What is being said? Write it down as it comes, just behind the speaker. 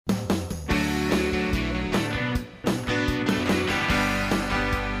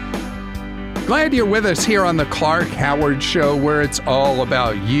Glad you're with us here on the Clark Howard Show, where it's all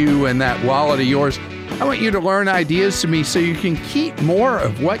about you and that wallet of yours. I want you to learn ideas from me so you can keep more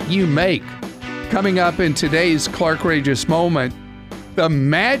of what you make. Coming up in today's Clarkrageous Moment, the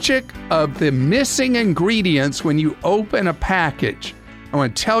magic of the missing ingredients when you open a package. I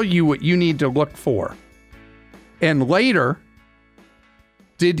want to tell you what you need to look for. And later,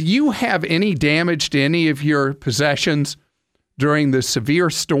 did you have any damage to any of your possessions during the severe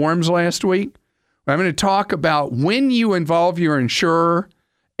storms last week? I'm going to talk about when you involve your insurer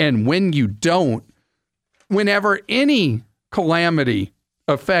and when you don't, whenever any calamity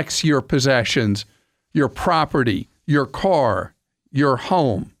affects your possessions, your property, your car, your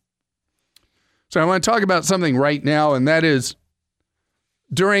home. So I want to talk about something right now, and that is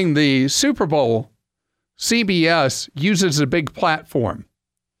during the Super Bowl, CBS uses a big platform,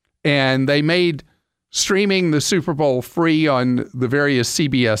 and they made streaming the Super Bowl free on the various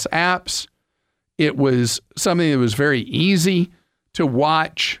CBS apps. It was something that was very easy to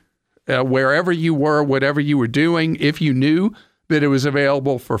watch wherever you were, whatever you were doing, if you knew that it was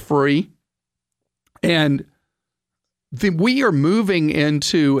available for free. And we are moving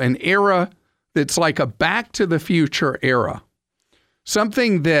into an era that's like a Back to the Future era.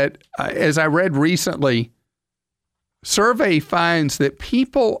 Something that, as I read recently, survey finds that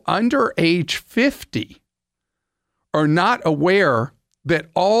people under age 50 are not aware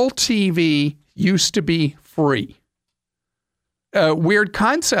that all TV used to be free. A weird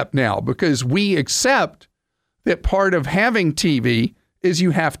concept now, because we accept that part of having TV is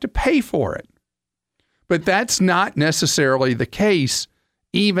you have to pay for it. But that's not necessarily the case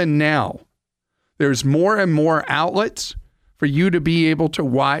even now. There's more and more outlets for you to be able to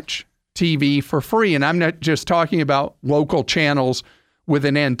watch TV for free. And I'm not just talking about local channels with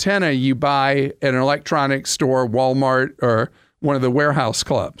an antenna you buy at an electronics store, Walmart, or one of the warehouse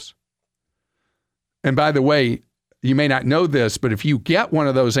clubs. And by the way, you may not know this, but if you get one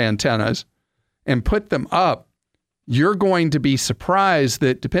of those antennas and put them up, you're going to be surprised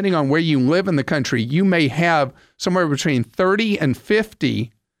that depending on where you live in the country, you may have somewhere between 30 and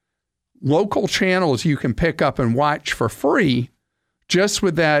 50 local channels you can pick up and watch for free just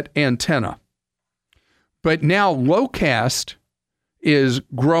with that antenna. But now Locast is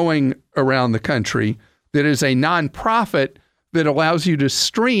growing around the country. That is a nonprofit that allows you to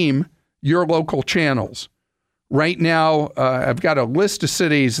stream your local channels. Right now, I've got a list of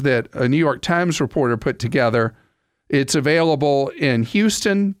cities that a New York Times reporter put together. It's available in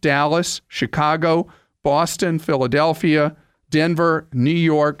Houston, Dallas, Chicago, Boston, Philadelphia, Denver, New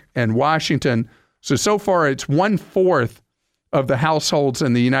York, and Washington. So far, it's 1/4 of the households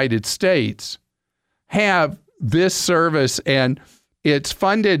in the United States have this service, and it's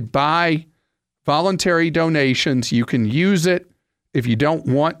funded by voluntary donations. You can use it. If you don't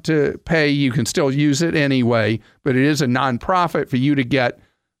want to pay, you can still use it anyway, but it is a nonprofit for you to get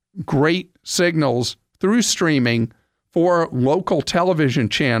great signals through streaming for local television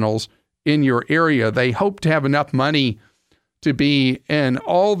channels in your area. They hope to have enough money to be in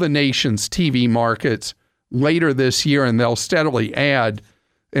all the nation's TV markets later this year, and they'll steadily add.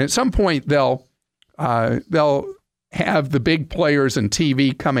 And at some point, they'll have the big players in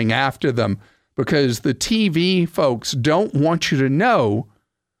TV coming after them, because the TV folks don't want you to know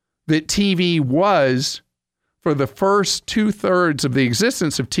that TV was, for the first 2/3 of the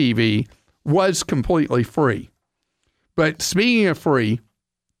existence of TV, was completely free. But speaking of free,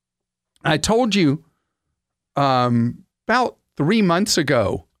 I told you about 3 months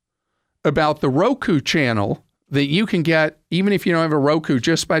ago about the Roku channel that you can get, even if you don't have a Roku,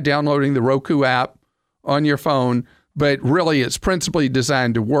 just by downloading the Roku app on your phone. But really, it's principally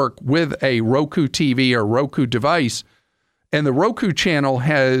designed to work with a Roku TV or Roku device. And the Roku channel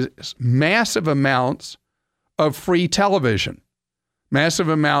has massive amounts of free television, massive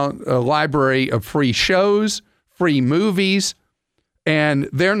amount, a library of free shows, free movies, and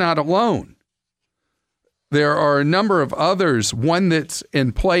they're not alone. There are a number of others. One that's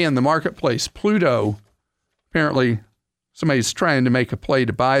in play in the marketplace, Pluto. Apparently, somebody's trying to make a play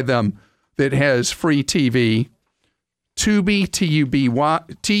to buy them, that has free TV. Tubi, Tubi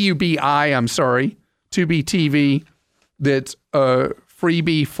TV, that's a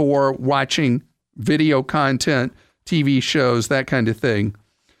freebie for watching video content, TV shows, that kind of thing.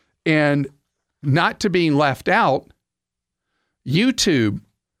 And not to be left out, YouTube,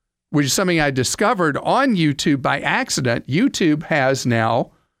 which is something I discovered on YouTube by accident. YouTube has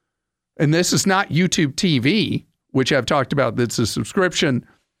now, and this is not YouTube TV, which I've talked about, that's a subscription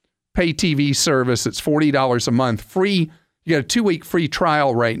pay TV service. It's $40 a month, free. You got a 2-week free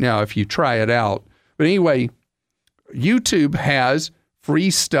trial right now if you try it out. But anyway, YouTube has free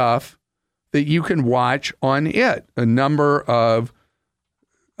stuff that you can watch on it, a number of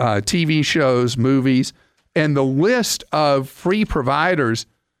TV shows, movies, and the list of free providers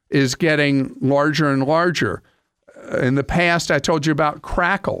is getting larger and larger. In the past, I told you about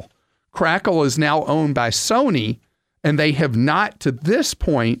Crackle. Crackle is now owned by Sony, and they have not, to this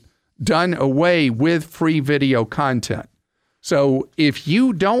point, done away with free video content. So if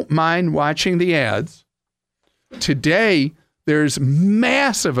you don't mind watching the ads, today there's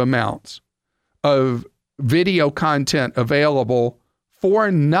massive amounts of video content available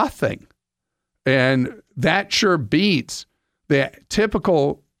for nothing. And that sure beats the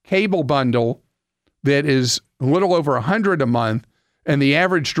typical cable bundle that is a little over $100 a month, and the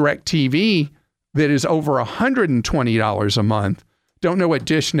average DirecTV that is over $120 a month. Don't know what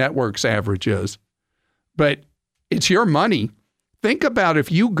Dish Network's average is, but it's your money. Think about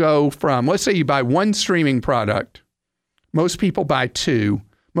if you go from, let's say you buy one streaming product. Most people buy two.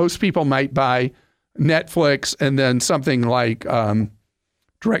 Most people might buy Netflix and then something like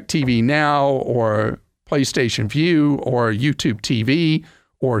DirecTV Now or PlayStation View or YouTube TV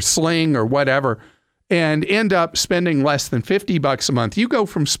or Sling or whatever, and end up spending less than $50 a month. You go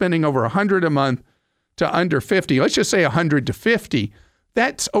from spending over $100 a month to under 50. Let's just say 100 to 50.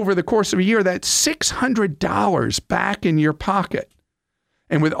 That's over the course of a year, that's $600 back in your pocket.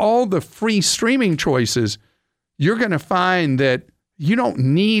 And with all the free streaming choices, you're going to find that you don't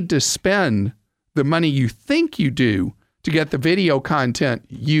need to spend the money you think you do to get the video content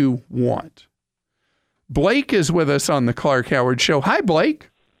you want. Blake is with us on the Clark Howard Show. Hi, Blake.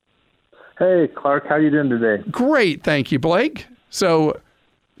 Hey, Clark. How you doing today? Great. Thank you, Blake. So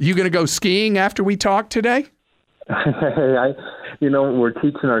you going to go skiing after we talk today? We're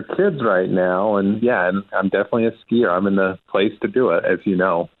teaching our kids right now, and I'm definitely a skier. I'm in the place to do it, as you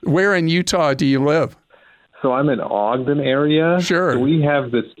know. Where in Utah do you live? So I'm in Ogden area. Sure. So we have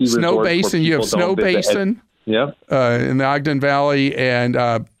the ski Snow Basin. You have Snow Basin. Yep. In the Ogden Valley and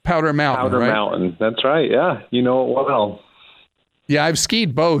Powder Mountain, right? Powder Mountain. That's right. Yeah. You know it well. Yeah, I've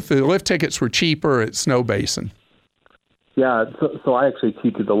skied both. The lift tickets were cheaper at Snow Basin. Yeah. So I actually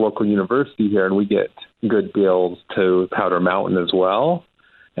teach at the local university here, and we get good deals to Powder Mountain as well.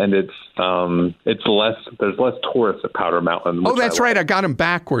 And it's less. There's less tourists at Powder Mountain. Oh, that's right. I got them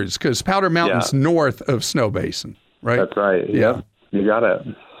backwards because Powder Mountain's north of Snow Basin, right? That's right. Yeah. Yep. You got it.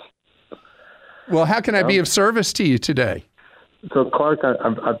 Well, how can I be of service to you today? So, Clark,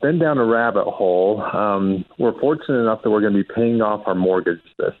 I've been down a rabbit hole. We're fortunate enough that we're going to be paying off our mortgage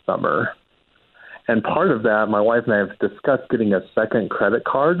this summer. And part of that, my wife and I have discussed getting a second credit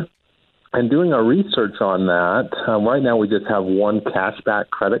card. And doing our research on that, right now we just have one cashback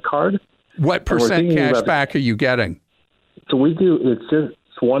credit card. What percent cashback are you getting? So we do, it's just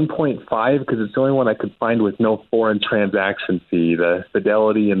 1.5 because it's the only one I could find with no foreign transaction fee. The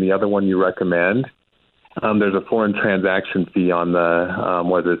Fidelity and the other one you recommend, there's a foreign transaction fee on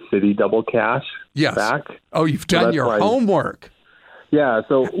the City Double Cash back. Oh, you've done your homework. Yeah,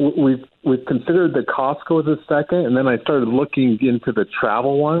 so we've considered the Costco as a second, and then I started looking into the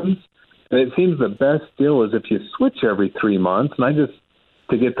travel ones. And it seems the best deal is if you switch every 3 months, and I just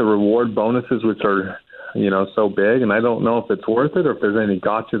to get the reward bonuses, which are, so big, and I don't know if it's worth it or if there's any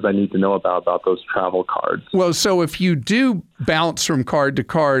gotchas I need to know about those travel cards. Well, so if you do bounce from card to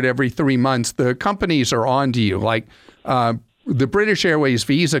card every 3 months, the companies are on to you. Like the British Airways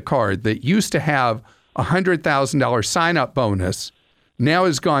Visa card that used to have a $100,000 sign-up bonus now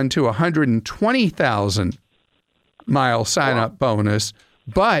has gone to a 120,000 mile sign-up bonus,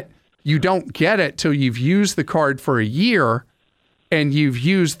 but you don't get it till you've used the card for a year and you've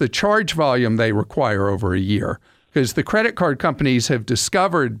used the charge volume they require over a year. Because the credit card companies have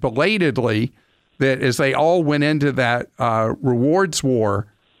discovered belatedly that as they all went into that rewards war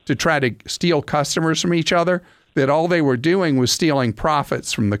to try to steal customers from each other, that all they were doing was stealing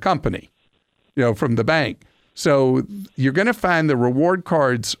profits from the company, from the bank. So you're going to find the reward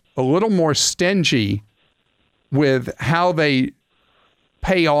cards a little more stingy with how they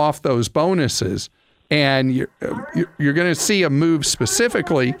pay off those bonuses, and you're going to see a move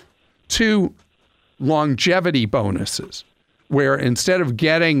specifically to longevity bonuses, where instead of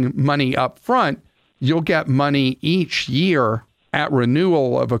getting money up front, you'll get money each year at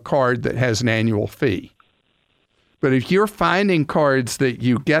renewal of a card that has an annual fee. But if you're finding cards that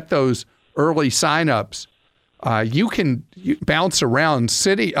you get those early signups, you can bounce around.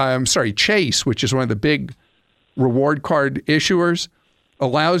 Chase, which is one of the big reward card issuers,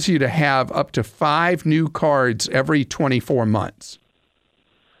 allows you to have up to 5 new cards every 24 months.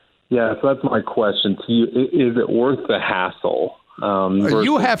 Yeah, so that's my question to you. Is it worth the hassle?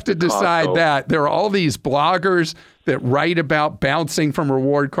 You have to decide Costco. that. There are all these bloggers that write about bouncing from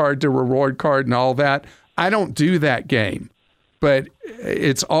reward card to reward card and all that. I don't do that game. But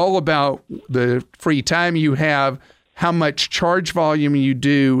it's all about the free time you have, how much charge volume you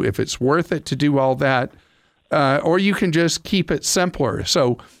do, if it's worth it to do all that, or you can just keep it simpler.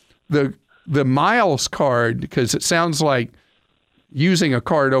 So the miles card, because it sounds like using a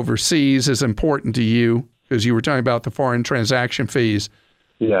card overseas is important to you, because you were talking about the foreign transaction fees.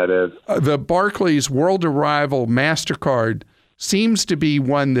 Yeah, it is. The Barclays World Arrival MasterCard seems to be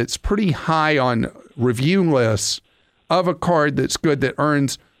one that's pretty high on review lists of a card that's good, that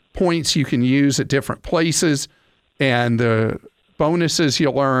earns points you can use at different places, and the bonuses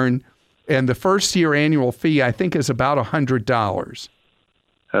you'll earn. And the first year annual fee, I think, is about $100.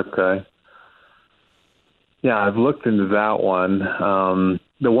 Okay. Yeah, I've looked into that one.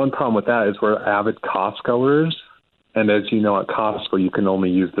 The one problem with that is we're avid Costcoers. And as you know, at Costco, you can only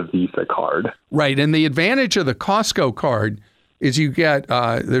use the Visa card. Right. And the advantage of the Costco card is you get,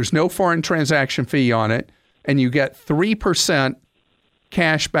 there's no foreign transaction fee on it, and you get 3%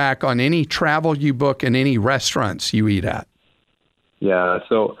 cash back on any travel you book and any restaurants you eat at. Yeah,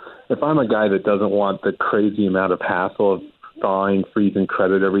 so if I'm a guy that doesn't want the crazy amount of hassle of thawing, freezing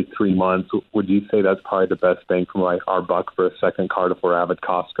credit every 3 months, would you say that's probably the best bang for our buck for a second card if we're avid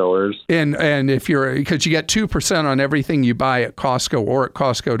Costcoers? And if you're, because you get 2% on everything you buy at Costco or at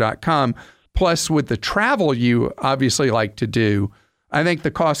Costco.com, plus with the travel you obviously like to do, I think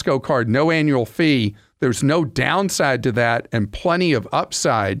the Costco card, no annual fee, there's no downside to that and plenty of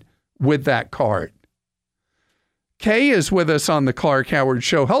upside with that card. Kay is with us on the Clark Howard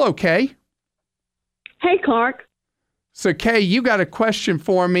Show. Hello, Kay. Hey, Clark. So, Kay, you got a question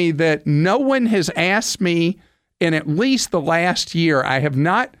for me that no one has asked me in at least the last year. I have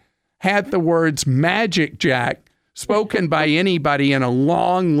not had the words Magic Jack spoken by anybody in a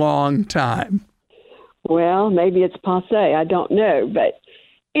long, long time. Well, maybe it's passé. I don't know. But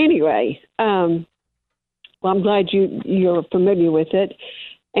anyway, well, I'm glad you're familiar with it.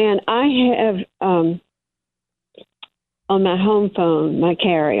 And I have on my home phone, my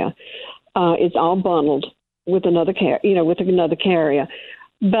carrier, it's all bundled with another carrier.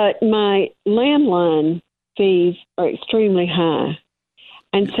 But my landline fees are extremely high.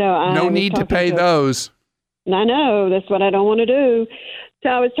 And so no need to pay those. I know, that's what I don't want to do. So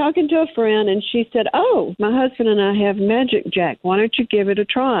I was talking to a friend, and she said, "Oh, my husband and I have Magic Jack. Why don't you give it a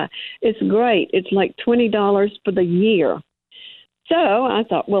try? It's great. It's like $20 for the year." So I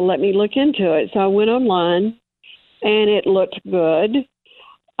thought, well, let me look into it. So I went online, and it looked good.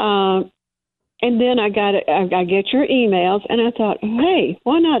 And then I get your emails, and I thought, hey,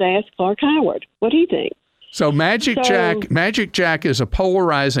 why not ask Clark Howard? What do you think? So Magic Jack is a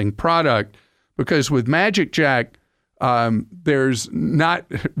polarizing product, because with Magic Jack, there's not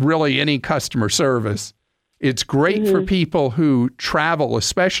really any customer service. It's great for people who travel,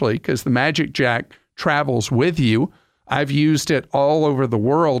 especially because the Magic Jack travels with you. I've used it all over the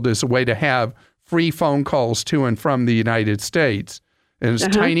world as a way to have free phone calls to and from the United States. And it's a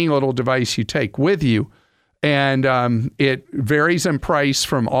tiny little device you take with you. And it varies in price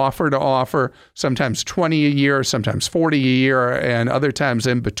from offer to offer, sometimes $20 a year, sometimes $40 a year, and other times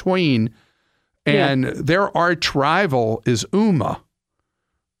in between. And their arch rival is Ooma.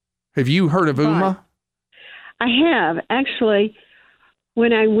 Have you heard of Ooma? I have. Actually,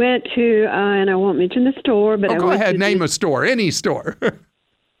 when I went to, and I won't mention the store, but go ahead, name a store, any store.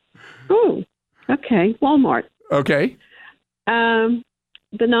 Oh, okay, Walmart. Okay.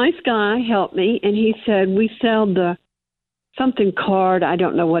 The nice guy helped me, and he said, we sell the something card, I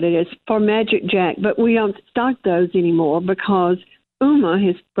don't know what it is, for Magic Jack, but we don't stock those anymore because Ooma,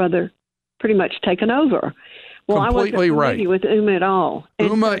 his brother, pretty much taken over. Well, Completely I wasn't familiar with Ooma at all.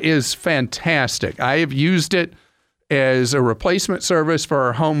 Ooma is fantastic. I have used it as a replacement service for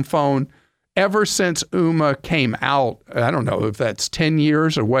our home phone ever since Ooma came out. I don't know if that's 10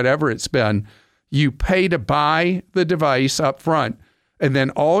 years or whatever it's been. You pay to buy the device up front, and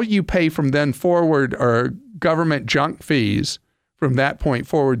then all you pay from then forward are government junk fees from that point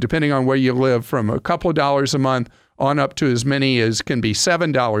forward, depending on where you live, from a couple of dollars a month on up to as many as can be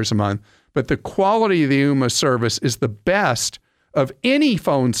 $7 a month. But the quality of the Ooma service is the best of any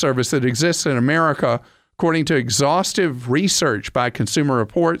phone service that exists in America, according to exhaustive research by Consumer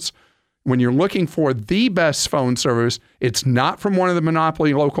Reports. When you're looking for the best phone service, it's not from one of the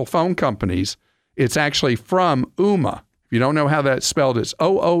monopoly local phone companies. It's actually from Ooma. If you don't know how that's spelled, it's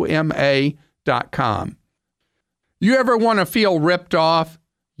OOMA.com. You ever want to feel ripped off?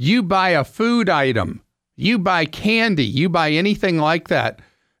 You buy a food item, you buy candy, you buy anything like that,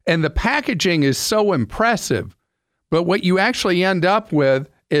 and the packaging is so impressive, But what you actually end up with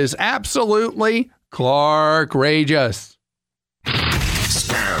is absolutely Clark-rageous.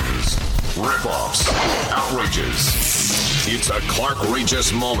 Scams, ripoffs, outrages. It's a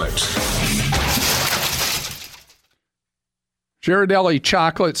Clark-rageous moment. Ghirardelli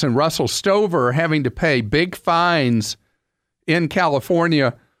Chocolates and Russell Stover are having to pay big fines in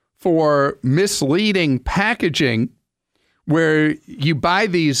California for misleading packaging, where you buy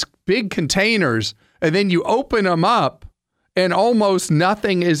these big containers and then you open them up and almost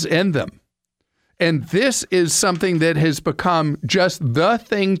nothing is in them. And this is something that has become just the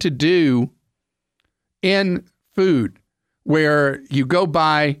thing to do in food, where you go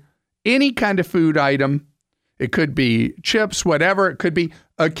buy any kind of food item. It could be chips, whatever. It could be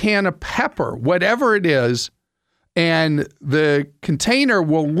a can of pepper, whatever it is. And the container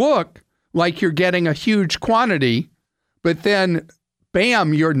will look like you're getting a huge quantity, but then,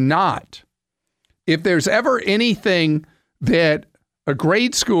 bam, you're not. If there's ever anything that a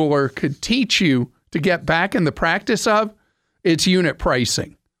grade schooler could teach you to get back in the practice of, it's unit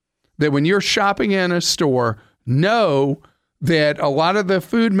pricing. That when you're shopping in a store, know that a lot of the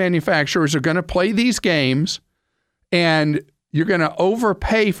food manufacturers are going to play these games, and you're going to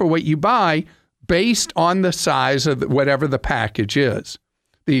overpay for what you buy based on the size of whatever the package is.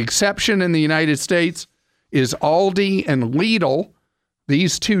 The exception in the United States is Aldi and Lidl,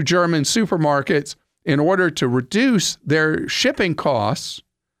 these two German supermarkets, in order to reduce their shipping costs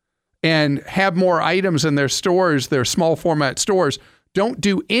and have more items in their stores, their small format stores, don't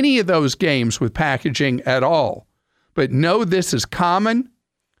do any of those games with packaging at all. But know this is common,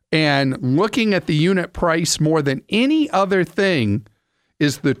 and looking at the unit price more than any other thing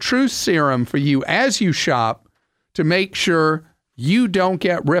is the truth serum for you as you shop to make sure you don't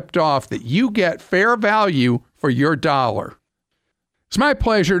get ripped off, that you get fair value for your dollar. It's my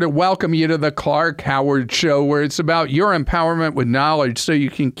pleasure to welcome you to the Clark Howard Show, where it's about your empowerment with knowledge so you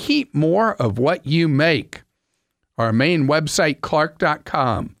can keep more of what you make. Our main website,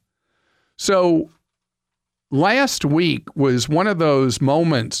 clark.com. So last week was one of those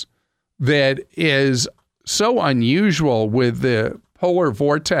moments that is so unusual with the polar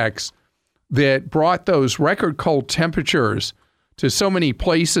vortex that brought those record cold temperatures to so many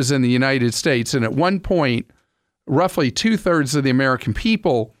places in the United States. And at one point, roughly 2/3 of the American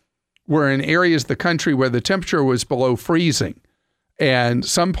people were in areas of the country where the temperature was below freezing. And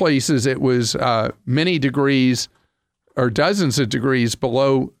some places it was many degrees or dozens of degrees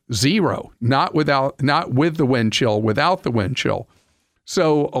below zero, not with the wind chill, without the wind chill.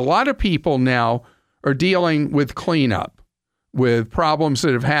 So a lot of people now are dealing with cleanup, with problems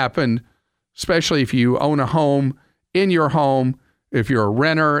that have happened, especially if you own a home, in your home, if you're a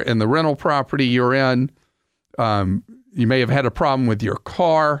renter in the rental property you're in. You may have had a problem with your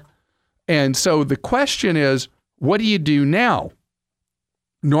car. And so the question is, what do you do now?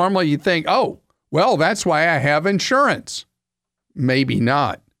 Normally you think, oh, well, that's why I have insurance. Maybe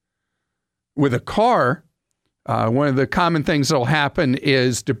not. With a car, one of the common things that will happen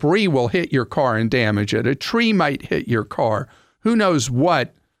is debris will hit your car and damage it. A tree might hit your car. Who knows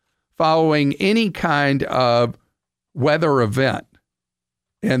what, following any kind of weather event.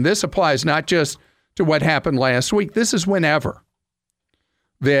 And this applies not just to what happened last week. This is whenever.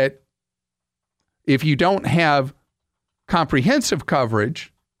 That if you don't have comprehensive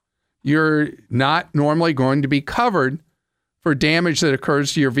coverage, you're not normally going to be covered for damage that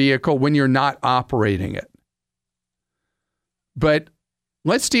occurs to your vehicle when you're not operating it. But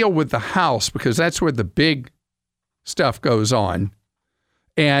let's deal with the house, because that's where the big stuff goes on.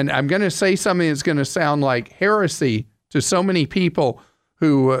 And I'm going to say something that's going to sound like heresy to so many people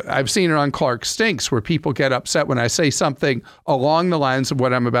who I've seen it on Clark Stinks, where people get upset when I say something along the lines of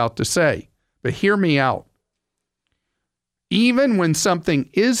what I'm about to say. But hear me out. Even when something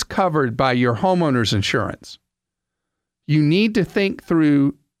is covered by your homeowner's insurance, you need to think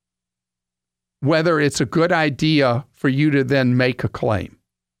through whether it's a good idea for you to then make a claim.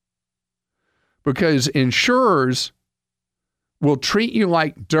 Because insurers will treat you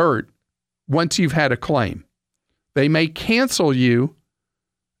like dirt once you've had a claim. They may cancel you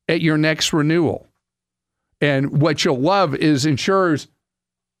at your next renewal. And what you'll love is insurers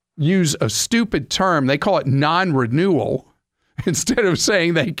use a stupid term. They call it non-renewal instead of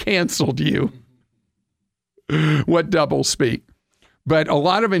saying they canceled you. What double speak. But a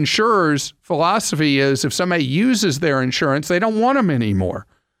lot of insurers' philosophy is if somebody uses their insurance, they don't want them anymore.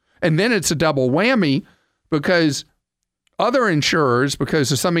 And then it's a double whammy, because other insurers,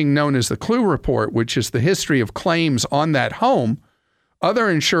 because of something known as the Clue Report, which is the history of claims on that home,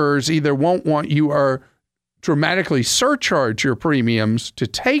 other insurers either won't want you or dramatically surcharge your premiums to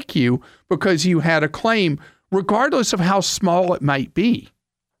take you because you had a claim regardless of how small it might be.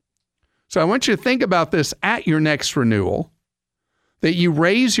 So I want you to think about this at your next renewal, that you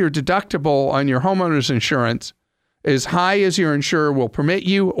raise your deductible on your homeowner's insurance as high as your insurer will permit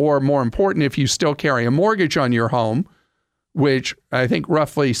you, or more important, if you still carry a mortgage on your home, which I think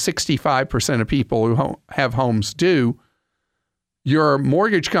roughly 65% of people who have homes do, your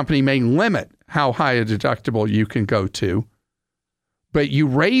mortgage company may limit how high a deductible you can go to, but you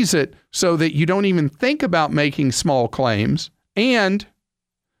raise it so that you don't even think about making small claims, and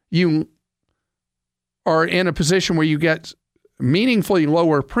you are in a position where you get meaningfully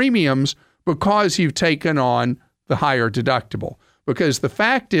lower premiums because you've taken on the higher deductible. Because the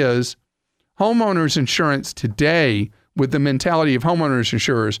fact is, homeowners insurance today, with the mentality of homeowners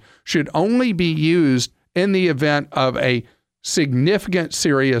insurers, should only be used in the event of a significant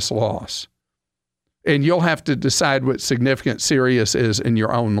serious loss. And you'll have to decide what significant serious is in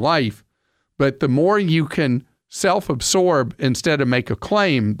your own life. But the more you can self-absorb instead of make a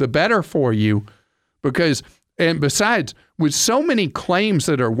claim, the better for you. Because, and besides, with so many claims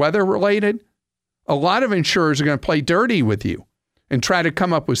that are weather-related, a lot of insurers are going to play dirty with you and try to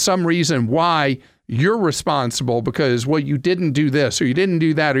come up with some reason why you're responsible because, well, you didn't do this or you didn't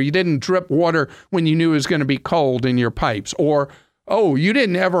do that or you didn't drip water when you knew it was going to be cold in your pipes, or, oh, you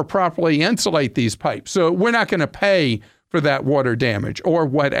didn't ever properly insulate these pipes, so we're not going to pay for that water damage or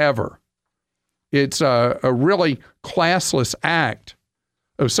whatever. It's a really classless act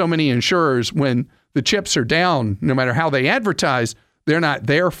of so many insurers. When the chips are down, no matter how they advertise, they're not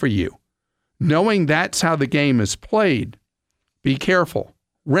there for you. Knowing that's how the game is played, be careful.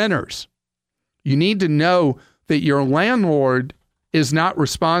 Renters, you need to know that your landlord is not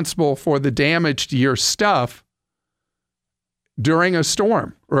responsible for the damage to your stuff during a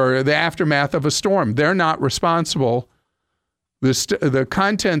storm or the aftermath of a storm. They're not responsible. The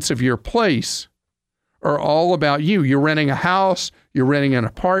contents of your place are all about you. You're renting a house, you're renting an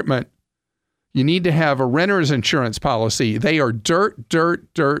apartment. You need to have a renter's insurance policy. They are dirt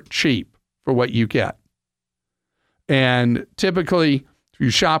cheap for what you get. And typically, if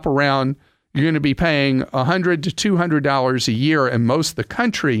you shop around, you're going to be paying $100 to $200 a year in most of the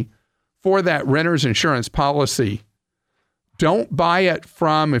country for that renter's insurance policy. Don't buy it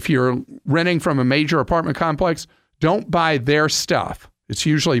from, if you're renting from a major apartment complex, don't buy their stuff. It's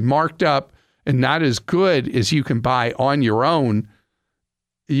usually marked up and not as good as you can buy on your own.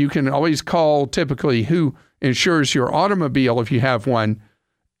 You can always call typically who insures your automobile if you have one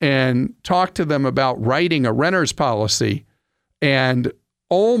and talk to them about writing a renter's policy. And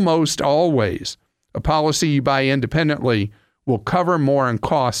almost always, a policy you buy independently will cover more and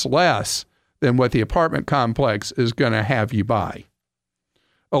cost less than what the apartment complex is going to have you buy.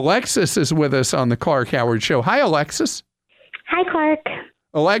 Alexis is with us on the Clark Howard Show. Hi, Alexis. Hi, Clark.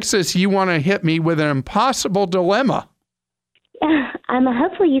 Alexis, you want to hit me with an impossible dilemma.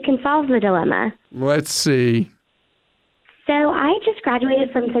 Hopefully you can solve the dilemma. Let's see. So I just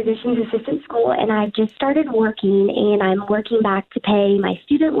graduated from physician's assistant school, and I just started working, and I'm working back to pay my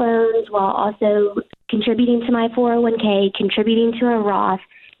student loans while also contributing to my 401k, contributing to a Roth,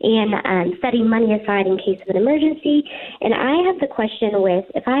 and setting money aside in case of an emergency. And I have the question with,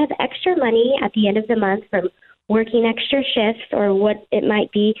 if I have extra money at the end of the month from working extra shifts or what it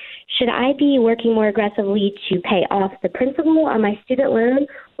might be, should I be working more aggressively to pay off the principal on my student loan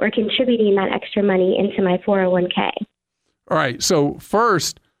or contributing that extra money into my 401k? All right. So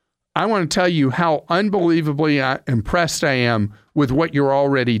first, I want to tell you how unbelievably impressed I am with what you're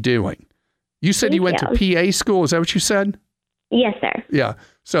already doing. You said you went to PA school. Is that what you said? Yes, sir. Yeah.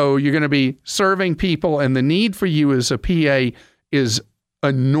 So you're going to be serving people, and the need for you as a PA is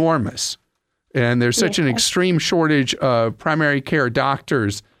enormous. And there's such an extreme shortage of primary care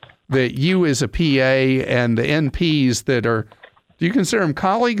doctors that you as a PA and the NPs that are, do you consider them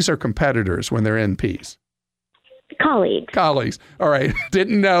colleagues or competitors when they're NPs? Colleagues. All right.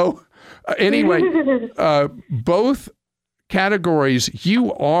 Didn't know. Anyway, both categories,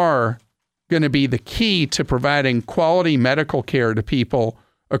 you are going to be the key to providing quality medical care to people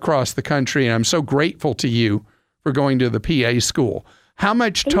across the country. And I'm so grateful to you for going to the PA school. How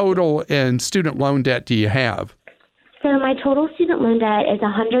much total in student loan debt do you have? So my total student loan debt is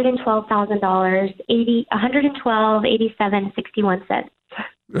 $112,000, $112.8761.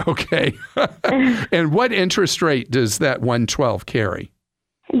 Okay. And what interest rate does that 112 carry?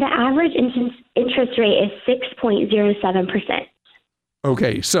 The average interest rate is 6.07%.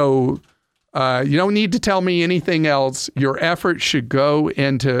 Okay. So you don't need to tell me anything else. Your effort should go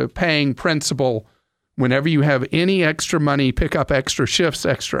into paying principal. Whenever you have any extra money, pick up extra shifts,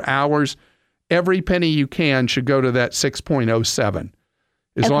 extra hours, every penny you can should go to that 6.07.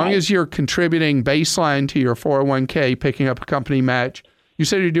 As long as you're contributing baseline to your 401k, picking up a company match. You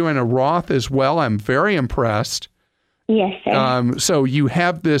said you're doing a Roth as well. I'm very impressed. Yes, sir. So you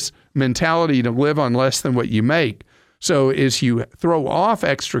have this mentality to live on less than what you make. So as you throw off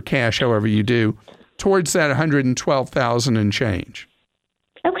extra cash, however you do, towards that $112,000 and change.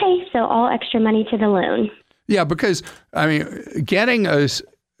 Okay, so all extra money to the loan. Yeah, because, I mean, getting a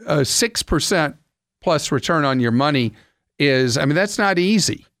 6% plus return on your money is, I mean, that's not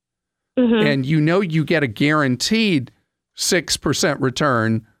easy. Mm-hmm. And you get a guaranteed 6%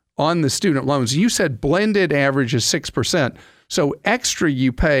 return on the student loans. You said blended average is 6%. So extra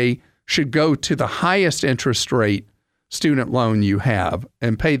you pay should go to the highest interest rate student loan you have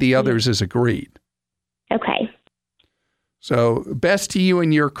and pay the others as agreed. Okay. So best to you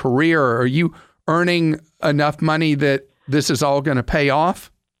in your career. Are you earning enough money that this is all going to pay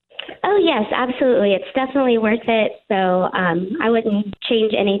off? Oh, yes, absolutely. It's definitely worth it. So I wouldn't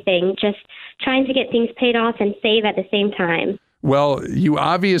change anything, just trying to get things paid off and save at the same time. Well, you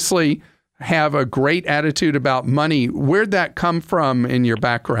obviously have a great attitude about money. Where'd that come from in your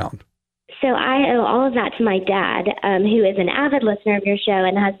background? So I owe all of that to my dad, who is an avid listener of your show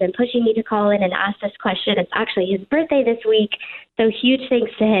and has been pushing me to call in and ask this question. It's actually his birthday this week, so huge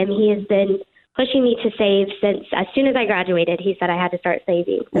thanks to him. He has been pushing me to save since as soon as I graduated. He said I had to start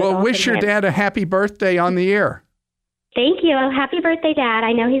saving. So well, wish your dad a happy birthday on the air. Thank you. Happy birthday, Dad.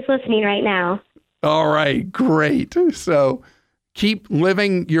 I know he's listening right now. All right, great. So keep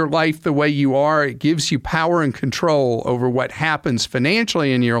living your life the way you are. It gives you power and control over what happens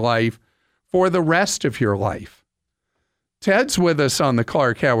financially in your life for the rest of your life. Ted's with us on the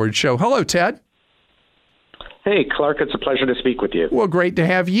Clark Howard Show. Hello, Ted. Hey, Clark, it's a pleasure to speak with you. Well, great to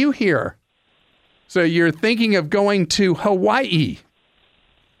have you here. So you're thinking of going to Hawaii.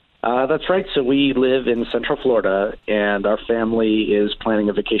 That's right. So we live in Central Florida, and our family is planning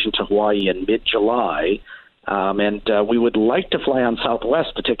a vacation to Hawaii in mid-July. And we would like to fly on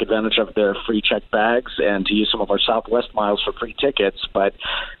Southwest to take advantage of their free check bags and to use some of our Southwest miles for free tickets. But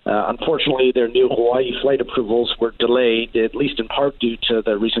unfortunately, their new Hawaii flight approvals were delayed, at least in part due to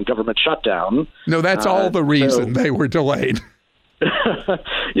the recent government shutdown. No, that's all the reason they were delayed.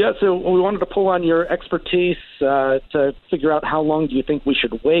 Yeah, so we wanted to pull on your expertise to figure out how long do you think we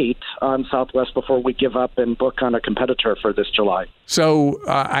should wait on Southwest before we give up and book on a competitor for this July? So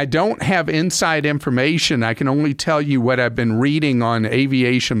I don't have inside information. I can only tell you what I've been reading on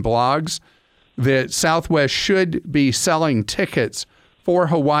aviation blogs, that Southwest should be selling tickets for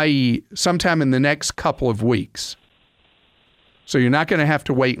Hawaii sometime in the next couple of weeks. So you're not going to have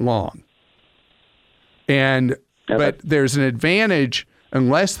to wait long. But there's an advantage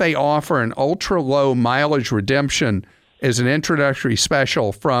unless they offer an ultra-low mileage redemption as an introductory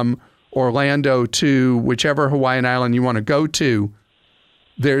special from Orlando to whichever Hawaiian island you want to go to.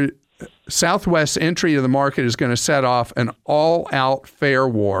 Their Southwest entry to the market is going to set off an all-out fare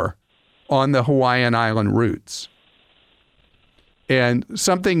war on the Hawaiian island routes. And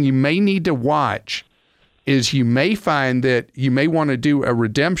something you may need to watch is you may find that you may want to do a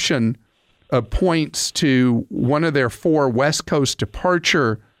redemption of points to one of their 4 West Coast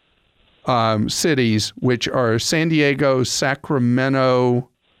departure cities, which are San Diego, Sacramento.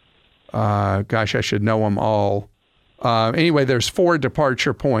 Gosh, I should know them all. Anyway, there's 4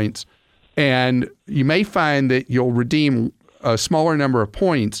 departure points, and you may find that you'll redeem a smaller number of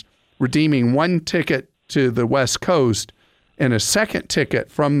points, redeeming 1 ticket to the West Coast and a second ticket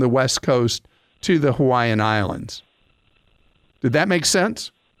from the West Coast to the Hawaiian Islands. Did that make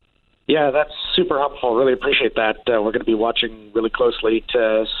sense? Yeah, that's super helpful. Really appreciate that. We're going to be watching really closely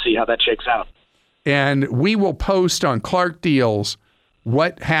to see how that shakes out. And we will post on Clark Deals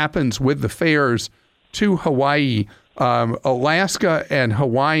what happens with the fares to Hawaii. Alaska and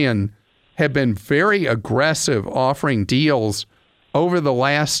Hawaiian have been very aggressive offering deals over the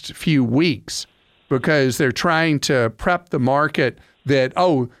last few weeks because they're trying to prep the market that,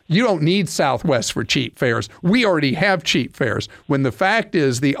 oh, you don't need Southwest for cheap fares. We already have cheap fares. When the fact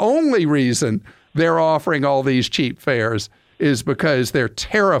is the only reason they're offering all these cheap fares is because they're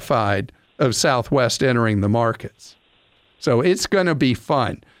terrified of Southwest entering the markets. So it's going to be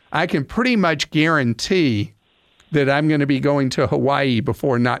fun. I can pretty much guarantee that I'm going to be going to Hawaii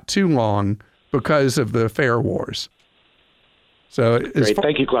before not too long because of the fare wars. So great.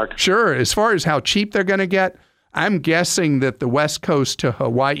 Thank you, Clark. Sure. As far as how cheap they're going to get, I'm guessing that the West Coast to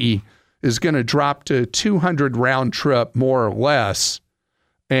Hawaii is going to drop to 200 round trip, more or less,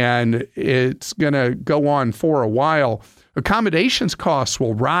 and it's going to go on for a while. Accommodations costs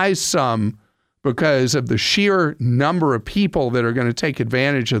will rise some because of the sheer number of people that are going to take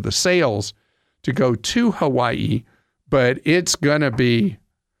advantage of the sales to go to Hawaii, but it's going to be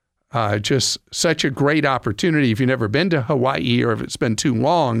just such a great opportunity if you've never been to Hawaii or if it's been too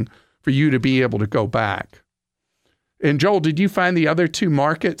long for you to be able to go back. And Joel, did you find the other two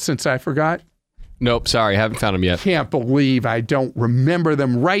markets since I forgot? Nope, sorry, I haven't found them yet. Can't believe I don't remember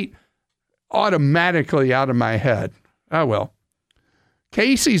them right automatically out of my head. Oh, well.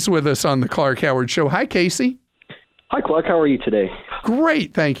 Casey's with us on the Clark Howard Show. Hi, Casey. Hi, Clark. How are you today?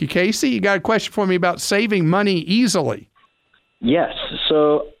 Great. Thank you, Casey. You got a question for me about saving money easily? Yes.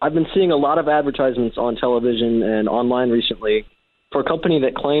 So I've been seeing a lot of advertisements on television and online recently for a company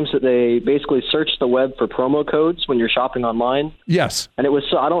that claims that they basically search the web for promo codes when you're shopping online. Yes. And it was,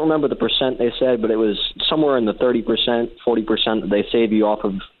 I don't remember the percent they said, but it was somewhere in the 30%, 40% that they save you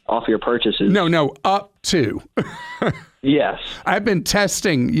off your purchases. No, up to. Yes. I've been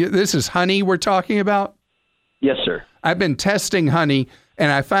testing. This is Honey we're talking about? Yes, sir. I've been testing Honey,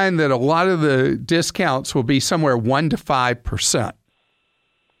 and I find that a lot of the discounts will be somewhere 1% to 5%.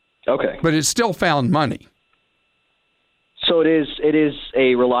 Okay. But it's still found money. So it is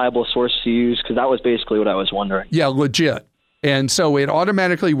a reliable source to use, because that was basically what I was wondering. Yeah, legit. And so it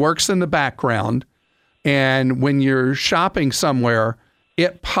automatically works in the background, and when you're shopping somewhere,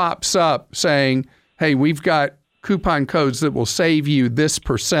 it pops up saying, hey, we've got coupon codes that will save you this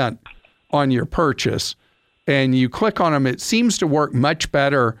 % on your purchase. And you click on them. It seems to work much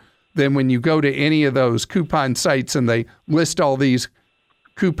better than when you go to any of those coupon sites and they list all these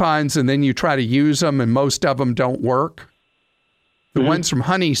coupons and then you try to use them and most of them don't work. The ones from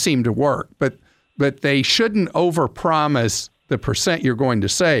Honey seem to work, but they shouldn't overpromise the % you're going to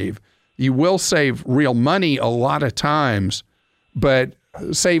save. You will save real money a lot of times, but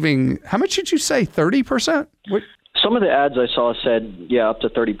saving, how much did you say, 30%? What? Some of the ads I saw said, yeah, up to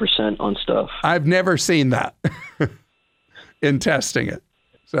 30% on stuff. I've never seen that in testing it.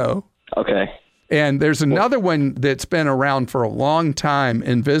 So okay. And there's another one that's been around for a long time,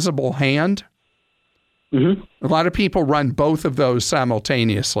 Invisible Hand. Mm-hmm. A lot of people run both of those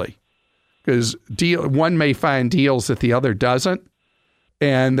simultaneously because one may find deals that the other doesn't,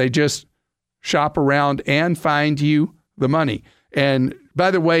 and they just shop around and find you the money. And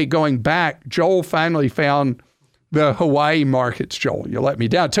by the way, going back, Joel finally found the Hawaii markets. Joel, you let me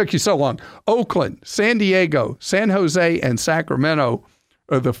down. It took you so long. Oakland, San Diego, San Jose, and Sacramento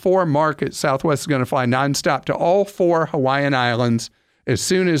are the 4 markets Southwest is going to fly nonstop to all 4 Hawaiian islands. As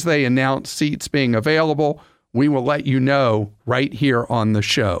soon as they announce seats being available, we will let you know right here on the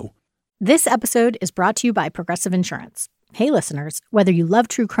show. This episode is brought to you by Progressive Insurance. Hey, listeners, whether you love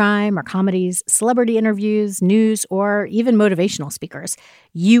true crime or comedies, celebrity interviews, news, or even motivational speakers,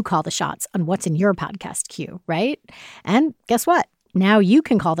 you call the shots on what's in your podcast queue, right? And guess what? Now you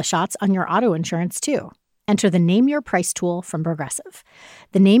can call the shots on your auto insurance, too. Enter the Name Your Price tool from Progressive.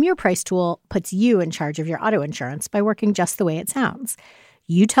 The Name Your Price tool puts you in charge of your auto insurance by working just the way it sounds.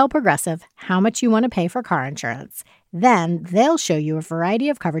 You tell Progressive how much you want to pay for car insurance. Then they'll show you a variety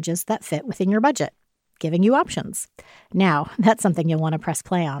of coverages that fit within your budget, giving you options. Now, that's something you'll want to press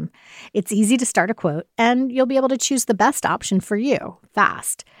play on. It's easy to start a quote, and you'll be able to choose the best option for you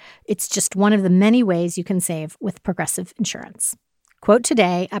fast. It's just one of the many ways you can save with Progressive Insurance. Quote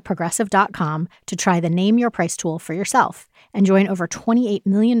today at Progressive.com to try the Name Your Price tool for yourself and join over 28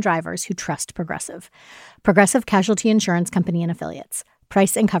 million drivers who trust Progressive. Progressive Casualty Insurance Company and Affiliates.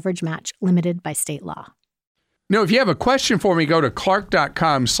 Price and coverage match limited by state law. No, if you have a question for me, go to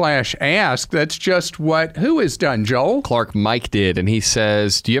clark.com/ask. That's just who has done, Joel? Clark Mike did, and he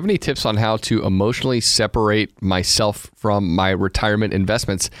says, do you have any tips on how to emotionally separate myself from my retirement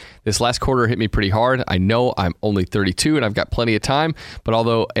investments? This last quarter hit me pretty hard. I know I'm only 32 and I've got plenty of time, but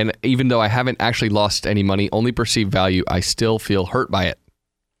even though I haven't actually lost any money, only perceived value, I still feel hurt by it.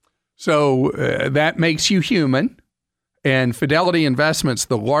 So that makes you human. And Fidelity Investments,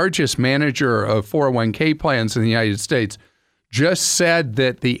 the largest manager of 401k plans in the United States, just said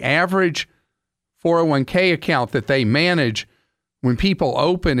that the average 401k account that they manage, when people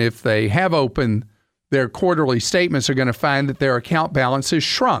open, if they have opened their quarterly statements, are going to find that their account balance has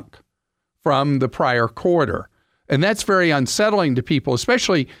shrunk from the prior quarter. And that's very unsettling to people,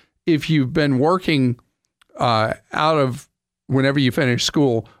 especially if you've been working out of whenever you finish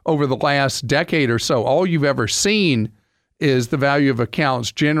school over the last decade or so. All you've ever seen is the value of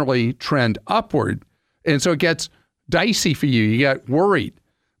accounts generally trend upward. And so it gets dicey for you. You get worried.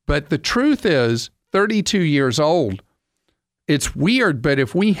 But the truth is, 32 years old, it's weird, but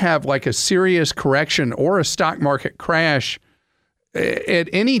if we have like a serious correction or a stock market crash at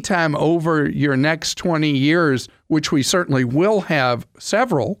any time over your next 20 years, which we certainly will have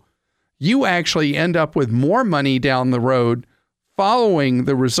several, you actually end up with more money down the road following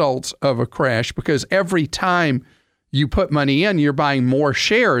the results of a crash, because every time You put money in, you're buying more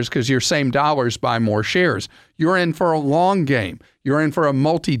shares because your same dollars buy more shares. You're in for a long game. You're in for a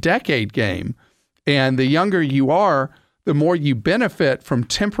multi-decade game. And the younger you are, the more you benefit from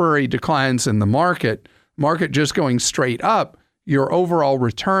temporary declines in the market just going straight up. Your overall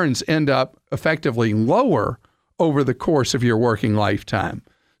returns end up effectively lower over the course of your working lifetime.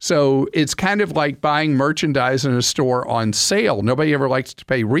 So it's kind of like buying merchandise in a store on sale. Nobody ever likes to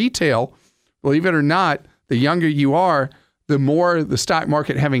pay retail. Believe it or not, the younger you are, the more the stock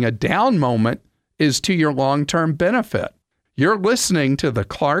market having a down moment is to your long-term benefit. You're listening to The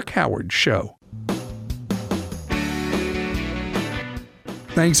Clark Howard Show.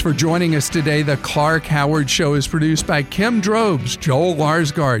 Thanks for joining us today. The Clark Howard Show is produced by Kim Drobes, Joel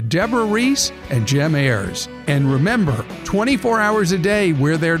Larsgaard, Deborah Reese, and Jim Ayers. And remember, 24 hours a day,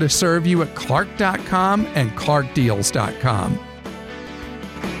 we're there to serve you at Clark.com and ClarkDeals.com.